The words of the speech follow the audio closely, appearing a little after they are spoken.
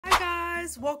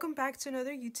guys, welcome back to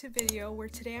another YouTube video where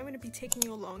today I'm going to be taking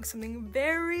you along something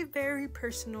very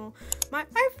personal, my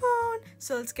iPhone.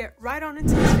 So let's get right on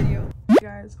into this video. Hey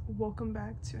guys, welcome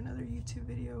back to another YouTube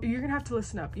video. You're gonna have to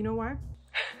listen up. You know why?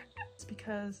 It's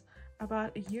because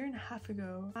about a year and a half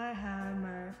ago I had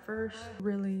my first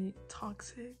really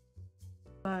toxic,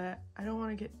 but I don't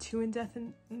want to get too in depth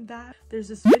in that. There's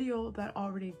this video that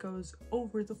already goes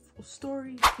over the full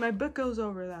story. My book goes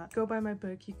over that. Go buy my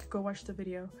book. You could go watch the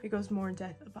video. It goes more in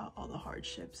depth about all the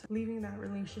hardships leaving that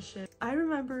relationship. I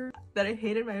remember that I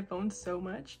hated my phone so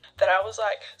much that I was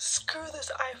like, screw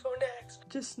this iPhone X.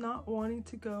 Just not wanting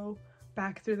to go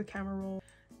back through the camera roll.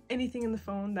 Anything in the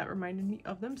phone that reminded me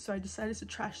of them, so I decided to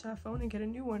trash that phone and get a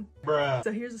new one. Bruh. So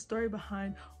here's the story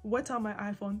behind what's on my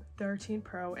iPhone 13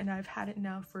 Pro, and I've had it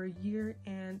now for a year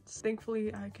and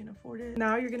thankfully I can afford it.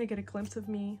 Now you're gonna get a glimpse of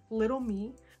me, little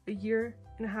me, a year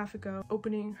and a half ago,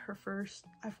 opening her first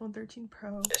iPhone 13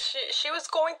 Pro. She was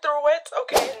going through it.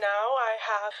 Okay, now I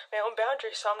have my own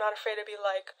boundaries, so I'm not afraid to be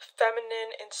like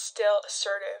feminine and still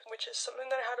assertive, which is something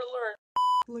that I had to learn.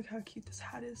 Look how cute this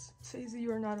hat is. It says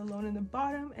you are not alone in the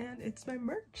bottom, and it's my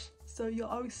merch, so you'll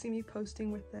always see me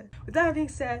posting with it. With that being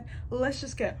said, let's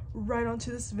just get right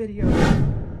onto this video.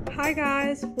 Hi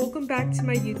guys, welcome back to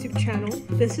my YouTube channel.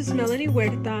 This is Melanie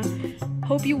Huerta.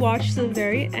 Hope you watch to the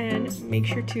very end. Make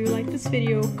sure to like this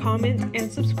video, comment,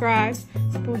 and subscribe.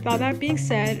 But without that being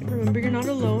said, remember you're not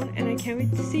alone, and I can't wait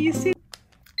to see you soon.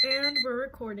 And we're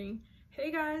recording.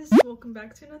 Hey guys, welcome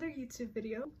back to another YouTube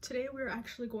video. Today we're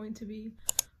actually going to be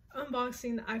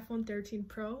unboxing the iPhone 13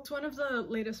 Pro. It's one of the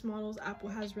latest models Apple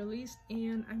has released,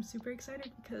 and I'm super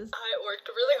excited because I worked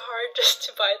really hard just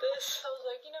to buy this. I was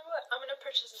like, you know what, I'm gonna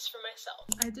purchase this for myself.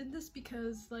 I did this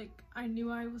because I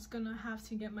knew I was gonna have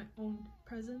to get my own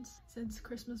presents since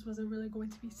Christmas wasn't really going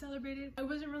to be celebrated. I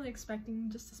wasn't really expecting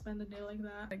just to spend the day like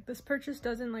that. This purchase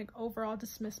doesn't overall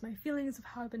dismiss my feelings of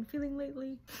how I've been feeling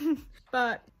lately.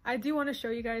 But I do want to show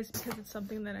you guys because it's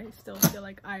something that I still feel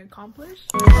like I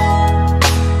accomplished.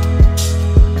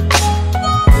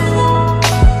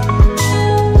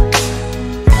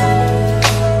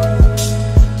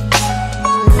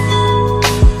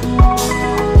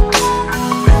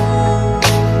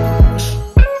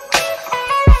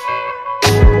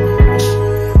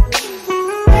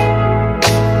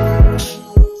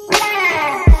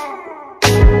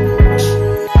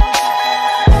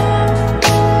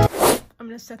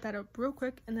 Set that up real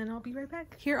quick and then I'll be right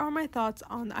back. Here are my thoughts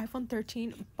on the iPhone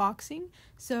 13 boxing.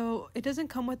 So it doesn't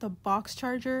come with a box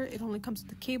charger, it only comes with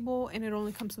the cable, and it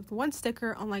only comes with one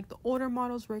sticker, unlike the older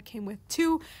models where it came with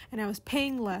two and I was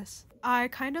paying less. I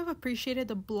kind of appreciated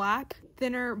the black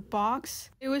thinner box.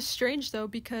 It was strange though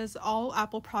because all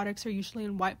Apple products are usually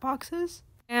in white boxes,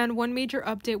 and one major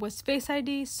update was Face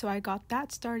ID, so I got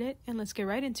that started, and let's get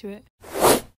right into it.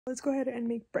 Let's go ahead and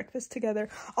make breakfast together.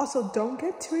 Also, don't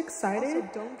get too excited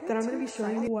that I'm going to be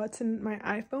showing you what's in my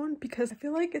iPhone, because I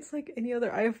feel like it's like any other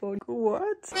iPhone.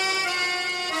 What?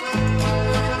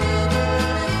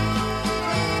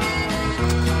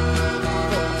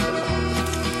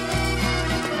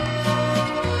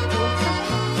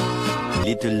 A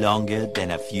little longer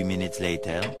than a few minutes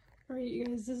later. Alright you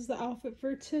guys, this is the outfit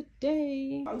for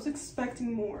today. I was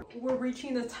expecting more. We're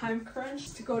reaching the time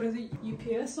crunch to go to the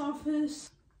UPS office.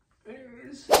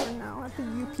 We're now at the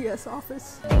UPS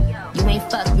office. You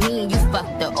ain't fuck me, you fuck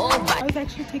the old body. I was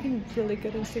actually taking really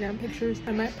good Instagram pictures.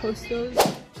 I might post those.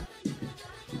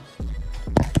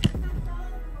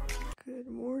 Good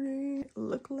morning.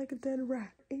 Look like a dead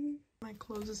rat. My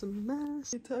clothes is a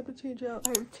mess. It's time to change out.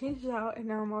 I've changed out and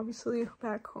now I'm obviously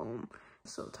back home. I'm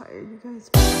so tired, you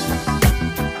guys.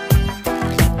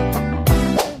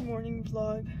 Good morning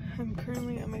vlog. I'm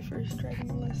currently at my first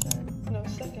driving lesson. No,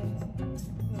 second.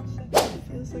 It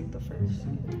feels like the first.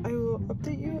 I will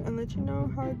update you and let you know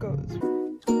how it goes.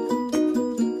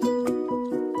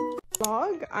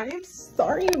 Vlog, I am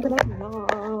sorry, but I'm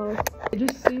not. It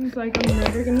just seems like I'm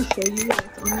never gonna show you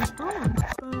what's on my phone,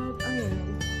 but I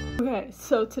am. Okay,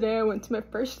 so today I went to my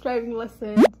first driving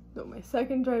lesson. No, my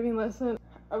second driving lesson.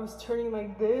 I was turning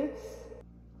like this,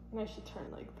 and I should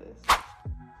turn like this.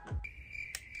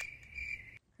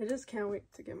 I just can't wait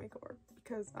to get my car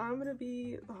because I'm gonna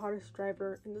be the hottest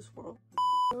driver in this world.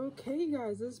 Okay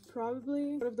guys, this is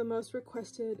probably one of the most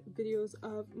requested videos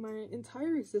of my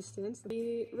entire existence.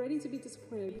 Be ready to be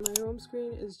disappointed. My home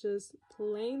screen is just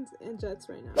planes and jets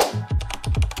right now.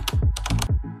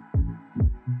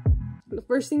 The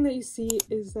First thing that you see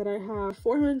is that I have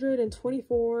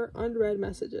 424 unread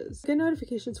messages. I get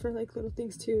notifications for like little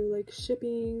things too, like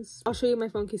shippings. I'll show you my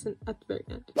phone case at the very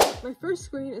end. My first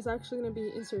screen is actually going to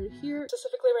be inserted here.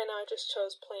 Specifically right now I just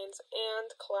chose planes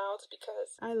and clouds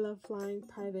because I love flying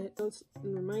private. Notes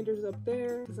and reminders up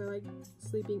there because I like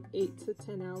sleeping 8 to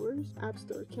 10 hours. App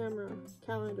store, camera,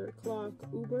 calendar, clock,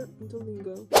 Uber, and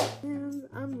Duolingo. And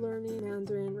I'm learning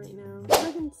Mandarin right now.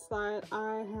 Second slide,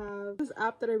 I have this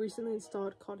app that I recently installed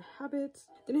called Habits.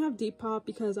 Didn't have Depop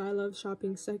because I love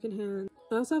shopping secondhand.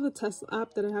 I also have a Tesla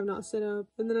app that I have not set up.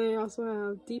 And then I also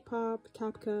have Depop,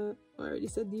 CapCut. I already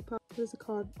said Depop. What is it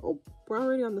called? Oh, we're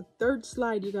already on the third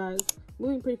slide, you guys.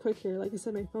 Moving pretty quick here. Like I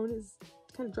said, my phone is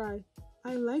kind of dry.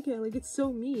 I like it. Like, it's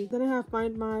so me. Then I have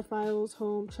Find My, Files,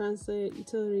 Home, Translate,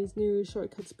 Utilities, News,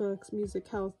 Shortcuts, Books, Music,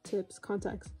 Health, Tips,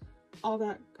 Contacts. All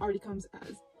that already comes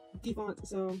as default,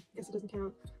 so I guess it doesn't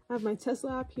count. I have my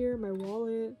Tesla app here, my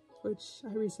wallet, which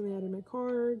I recently added my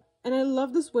card. And I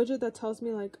love this widget that tells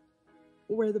me like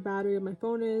where the battery of my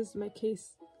phone is, my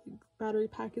case battery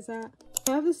pack is at.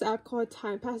 I have this app called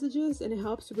Time Passages, and it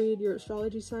helps read your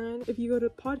astrology sign. If you go to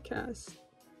podcasts,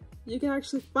 you can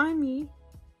actually find me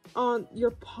on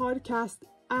your podcast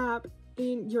app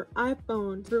in your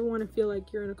iPhone. If you ever want to feel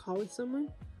like you're in a call with someone,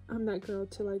 I'm that girl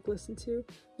to like listen to,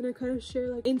 and I kind of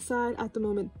share like inside at the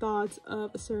moment thoughts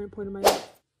of a certain point in my life.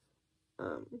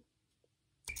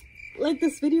 Like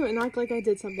this video and act like I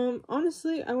did something.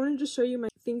 Honestly, I want to just show you my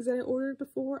things that I ordered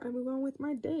before I move on with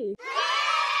my day.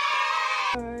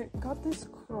 I got this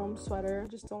chrome sweater. I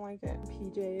just don't like it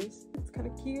in PJs. It's kind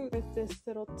of cute with this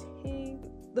little tank.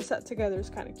 The set together is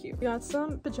kind of cute. We got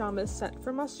some pajamas sent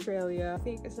from Australia. I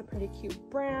think it's a pretty cute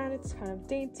brand. It's kind of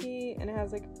dainty and it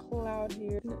has like a cloud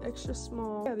here and extra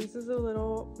small. Yeah, these are the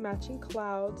little matching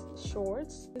clouds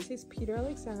shorts. This is Peter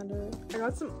Alexander. I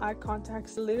got some eye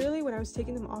contacts. Literally when I was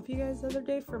taking them off you guys the other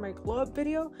day for my glow up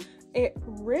video, it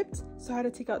ripped, so I had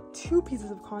to take out 2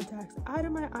 pieces of contacts out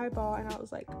of my eyeball, and I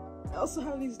was like, I also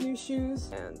have these new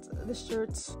shoes and this shirt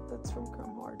that's from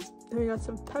Chrome Hearts. Then we got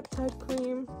some peptide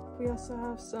cream. We also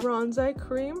have some bronze eye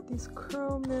cream. These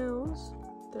chrome nails,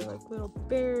 they're like little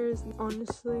bears.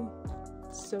 Honestly,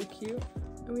 it's so cute.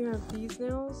 And we have these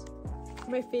nails,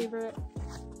 my favorite.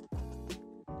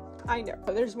 I know,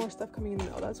 but there's more stuff coming in the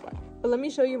mail, that's why. But let me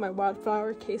show you my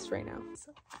wildflower case right now.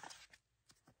 So,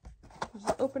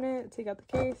 just open it, take out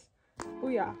the case. Oh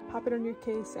yeah, pop it on your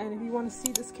case. And if you want to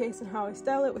see this case and how I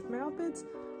style it with my outfits,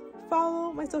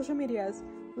 follow my social medias.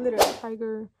 Literally,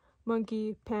 tiger,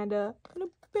 monkey, panda, and a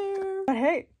bear. But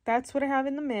hey, that's what I have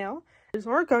in the mail. There's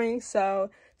more coming, so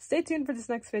stay tuned for this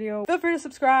next video. Feel free to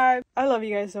subscribe. I love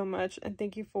you guys so much, and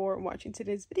thank you for watching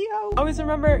today's video. Always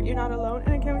remember, you're not alone,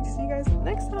 and I can't wait to see you guys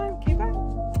next time. Okay, bye.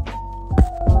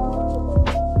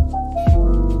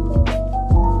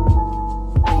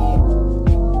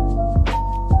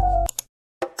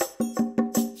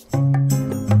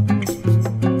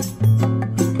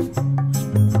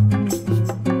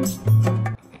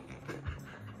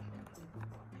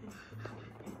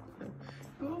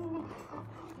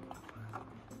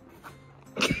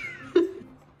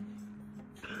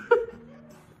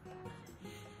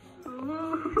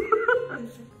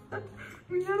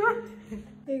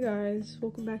 Hey guys,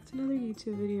 welcome back to another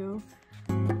YouTube video.